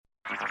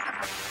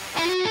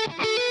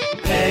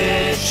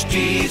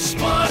HT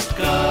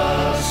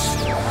Smartcast.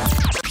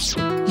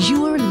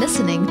 You are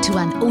listening to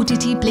an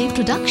OTT Play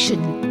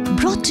production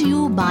brought to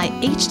you by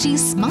HT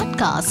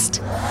Smartcast.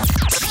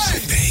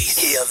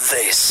 Hear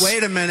this.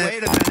 Wait a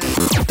minute.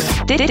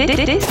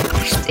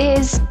 This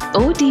is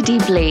OTT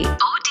Play.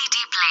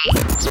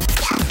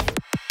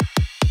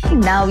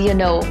 Now you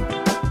know.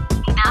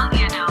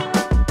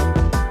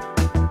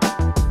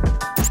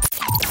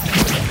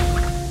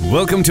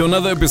 Welcome to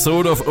another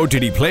episode of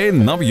OTT Play,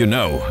 Now You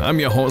Know. I'm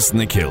your host,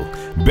 Nikhil.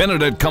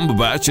 Benedict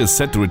Cumberbatch is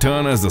set to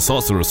return as the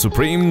Sorcerer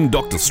Supreme,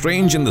 Doctor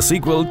Strange, in the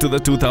sequel to the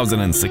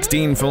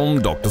 2016 film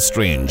Doctor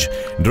Strange.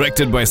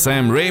 Directed by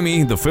Sam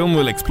Raimi, the film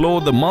will explore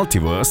the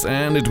multiverse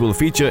and it will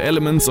feature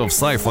elements of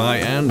sci-fi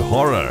and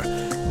horror.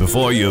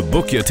 Before you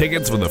book your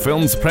tickets for the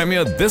film's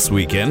premiere this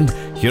weekend,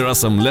 here are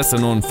some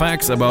lesser-known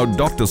facts about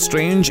Doctor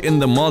Strange in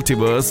the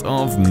Multiverse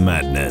of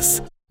Madness.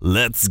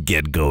 Let's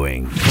get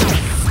going.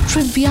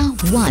 Trivia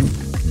 1.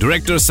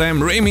 Director Sam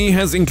Raimi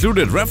has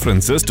included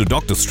references to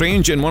Doctor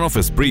Strange in one of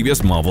his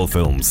previous Marvel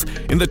films.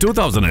 In the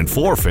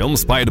 2004 film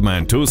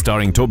Spider-Man 2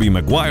 starring Tobey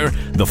Maguire,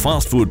 the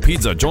fast food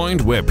pizza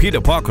joint where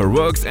Peter Parker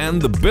works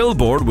and the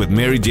billboard with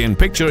Mary Jane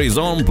picture is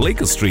on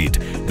Bleecker Street.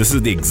 This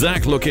is the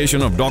exact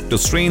location of Doctor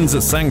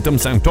Strange's Sanctum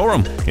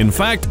Sanctorum. In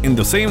fact, in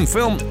the same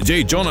film,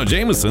 J. Jonah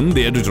Jameson,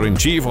 the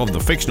editor-in-chief of the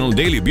fictional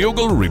Daily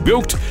Bugle,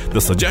 rebuked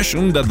the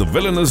suggestion that the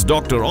villainous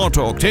Dr.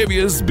 Otto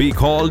Octavius be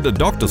called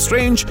Doctor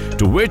Strange,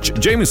 to which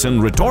Jameson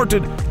retorted,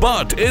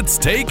 but it's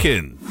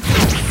taken.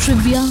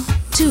 Trivia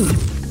 2.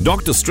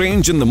 Doctor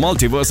Strange in the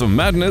Multiverse of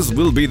Madness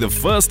will be the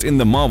first in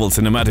the Marvel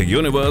Cinematic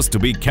Universe to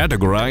be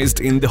categorized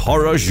in the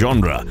horror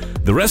genre.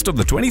 The rest of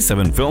the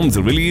 27 films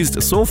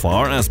released so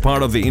far as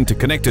part of the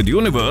interconnected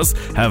universe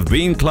have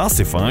been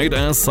classified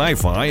as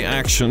sci-fi,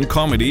 action,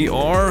 comedy,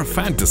 or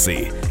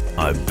fantasy.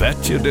 I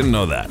bet you didn't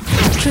know that.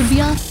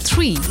 Trivia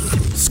 3.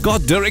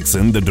 Scott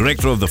Derrickson, the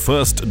director of the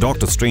first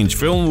Doctor Strange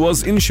film,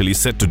 was initially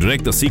set to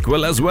direct the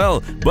sequel as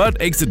well, but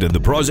exited the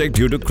project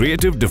due to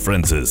creative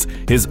differences.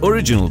 His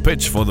original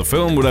pitch for the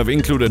film would have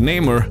included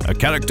Namor, a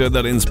character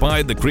that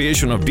inspired the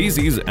creation of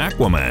DC's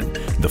Aquaman.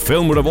 The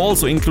film would have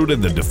also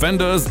included the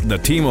Defenders, the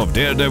team of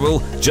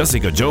Daredevil,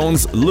 Jessica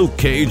Jones, Luke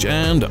Cage,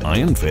 and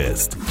Iron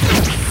Fist.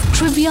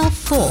 Trivia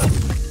 4.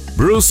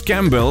 Bruce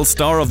Campbell,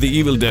 star of the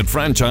Evil Dead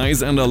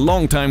franchise and a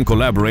longtime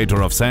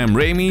collaborator of Sam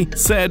Raimi,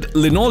 said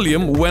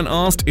linoleum when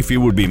asked if he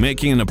would be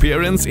making an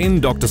appearance in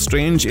Doctor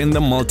Strange in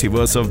the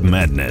Multiverse of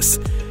Madness.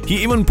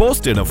 He even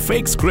posted a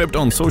fake script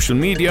on social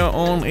media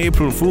on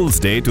April Fool's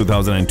Day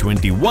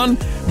 2021,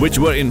 which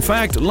were in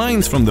fact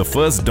lines from the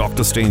first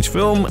Doctor Strange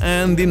film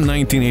and the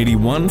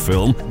 1981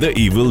 film The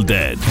Evil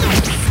Dead.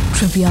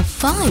 Trivia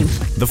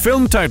 5. The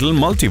film title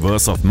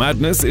Multiverse of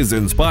Madness is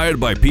inspired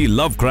by P.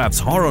 Lovecraft's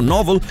horror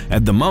novel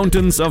At the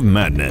Mountains of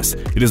Madness.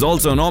 It is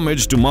also an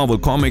homage to Marvel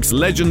Comics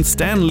legend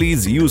Stan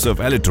Lee's use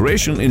of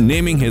alliteration in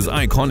naming his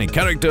iconic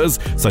characters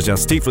such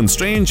as Stephen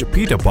Strange,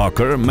 Peter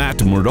Parker,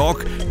 Matt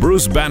Murdock,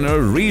 Bruce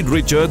Banner, Reed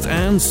Richards,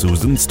 and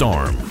Susan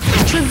Storm.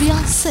 Trivia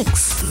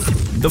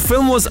 6. The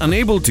film was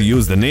unable to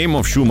use the name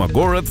of Shuma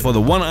Gorath for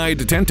the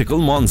one-eyed tentacle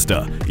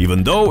monster.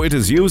 Even though it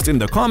is used in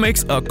the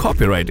comics, a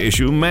copyright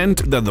issue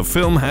meant that the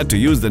film had to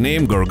use the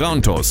name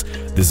Gargantos.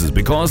 This is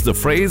because the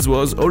phrase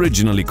was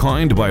originally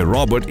coined by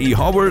Robert E.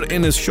 Howard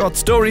in his short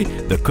story,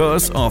 The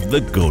Curse of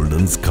the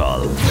Golden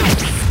Skull.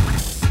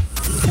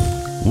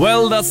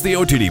 Well, that's the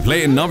OTT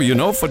Play Now You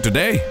Know for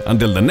today.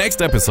 Until the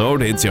next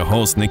episode, it's your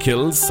host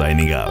Nikhil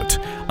signing out.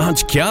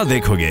 Aaj kya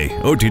dekhoge?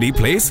 OTT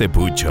Play se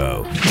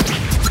poocho.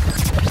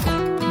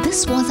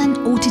 This was an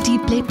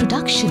OTT Play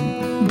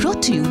production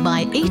brought to you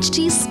by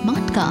HT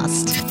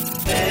Smartcast.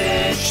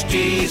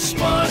 HT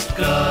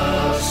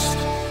Smartcast.